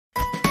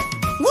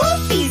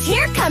Woofie's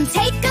here, come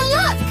take a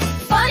look.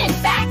 Fun and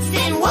facts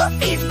in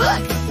Woofie's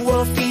book.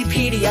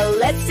 Woofiepedia,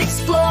 let's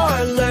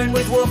explore. Learn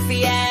with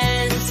Woofie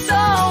and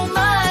so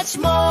much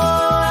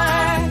more.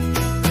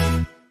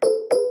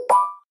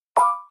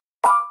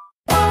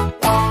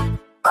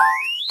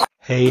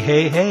 Hey,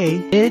 hey, hey,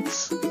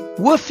 it's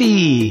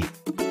Woofie!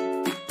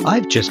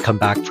 I've just come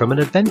back from an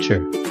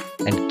adventure,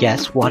 and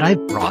guess what I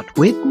brought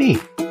with me?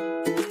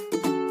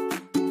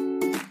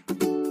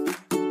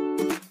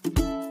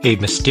 A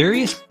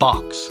mysterious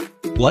box.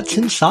 What's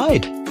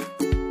inside?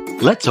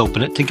 Let's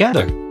open it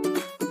together.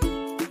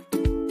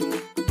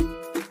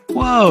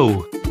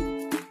 Whoa!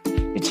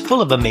 It's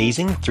full of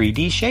amazing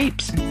 3D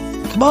shapes.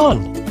 Come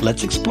on,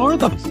 let's explore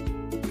them.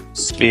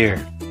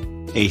 Sphere.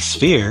 A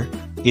sphere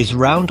is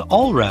round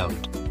all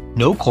round.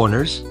 No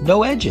corners,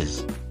 no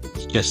edges.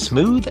 It's just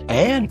smooth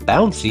and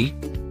bouncy.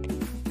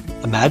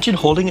 Imagine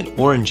holding an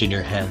orange in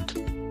your hand.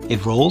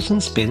 It rolls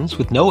and spins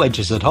with no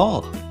edges at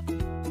all.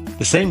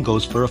 The same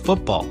goes for a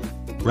football,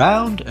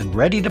 round and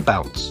ready to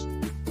bounce.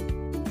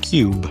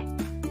 Cube.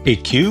 A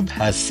cube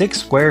has 6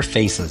 square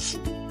faces,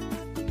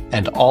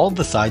 and all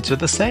the sides are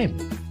the same.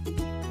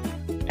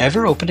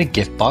 Ever open a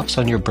gift box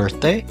on your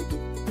birthday?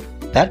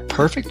 That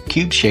perfect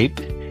cube shape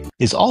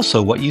is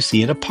also what you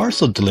see in a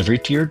parcel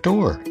delivered to your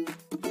door.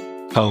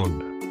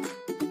 Cone.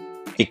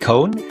 A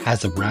cone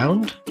has a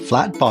round,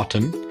 flat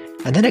bottom,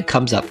 and then it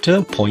comes up to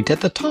a point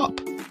at the top.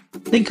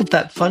 Think of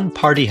that fun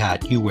party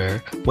hat you wear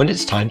when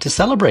it's time to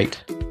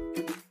celebrate.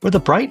 Or the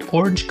bright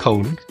orange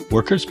cone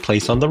workers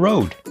place on the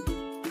road,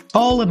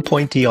 tall and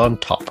pointy on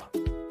top.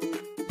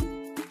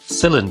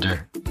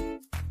 Cylinder.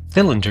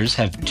 Cylinders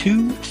have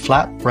 2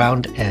 flat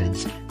round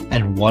ends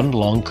and 1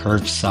 long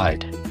curved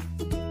side.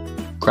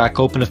 Crack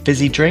open a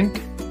fizzy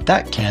drink,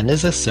 that can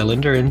is a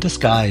cylinder in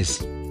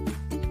disguise.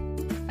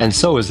 And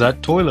so is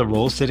that toilet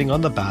roll sitting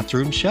on the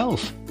bathroom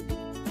shelf.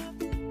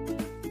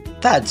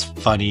 That's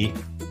funny,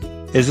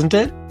 isn't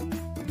it?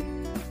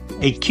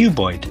 A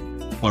cuboid,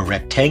 or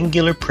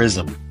rectangular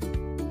prism.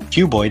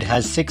 Cuboid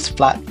has 6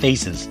 flat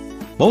faces.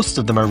 Most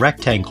of them are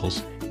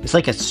rectangles. It's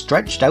like a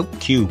stretched out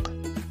cube.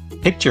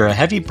 Picture a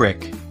heavy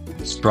brick,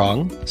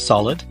 strong,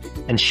 solid,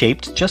 and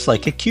shaped just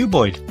like a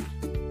cuboid.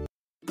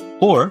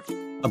 Or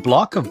a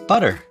block of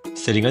butter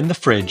sitting in the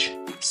fridge,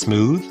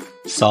 smooth,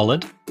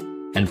 solid,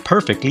 and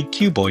perfectly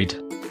cuboid.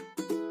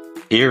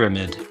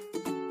 Pyramid.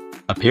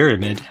 A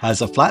pyramid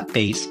has a flat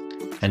base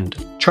and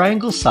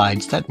triangle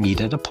sides that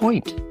meet at a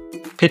point.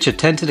 Pitch a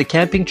tent at a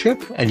camping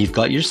trip and you've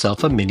got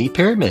yourself a mini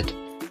pyramid.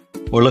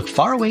 Or look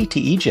far away to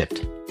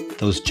Egypt.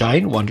 Those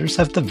giant wonders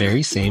have the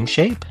very same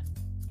shape.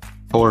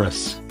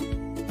 Torus.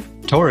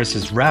 Torus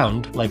is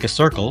round like a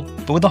circle,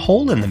 but with a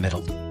hole in the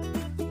middle.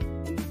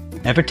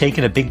 Ever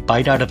taken a big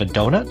bite out of a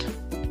donut?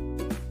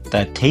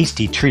 That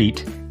tasty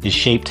treat is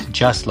shaped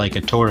just like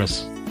a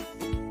torus.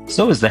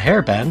 So is the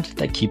hairband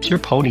that keeps your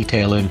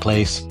ponytail in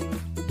place.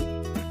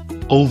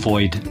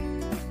 Ovoid.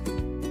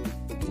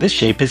 This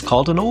shape is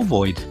called an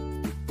ovoid.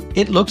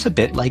 It looks a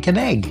bit like an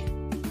egg.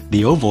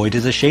 The ovoid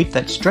is a shape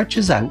that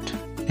stretches out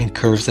and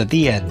curves at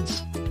the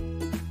ends.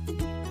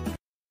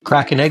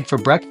 Crack an egg for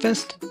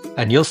breakfast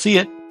and you'll see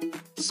it.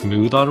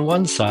 Smooth on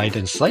one side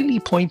and slightly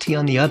pointy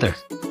on the other.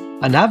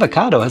 An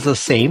avocado has the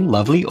same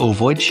lovely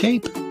ovoid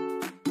shape.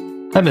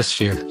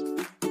 Hemisphere.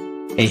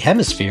 A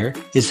hemisphere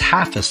is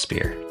half a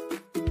sphere.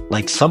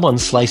 Like someone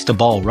sliced a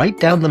ball right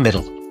down the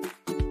middle.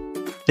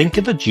 Think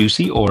of a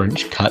juicy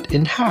orange cut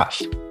in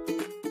half.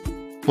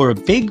 Or a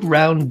big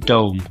round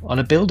dome on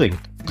a building,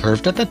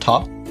 curved at the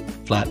top,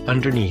 flat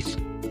underneath.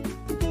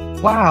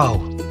 Wow!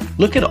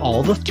 Look at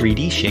all the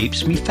 3D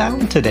shapes we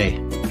found today.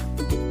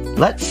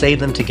 Let's say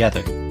them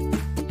together.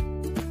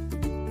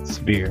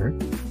 Sphere,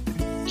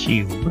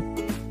 cube,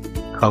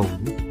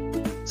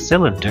 cone,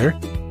 cylinder,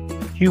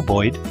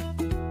 cuboid,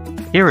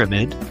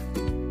 pyramid,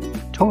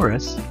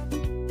 torus,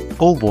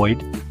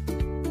 ovoid,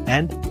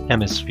 and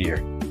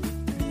hemisphere.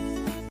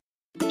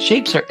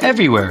 Shapes are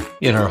everywhere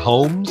in our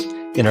homes,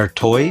 in our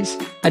toys,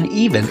 and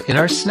even in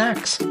our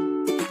snacks.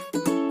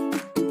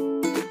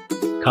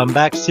 Come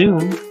back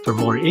soon for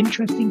more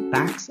interesting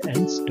facts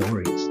and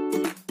stories.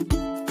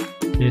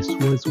 This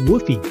was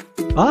Woofie.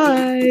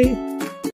 Bye!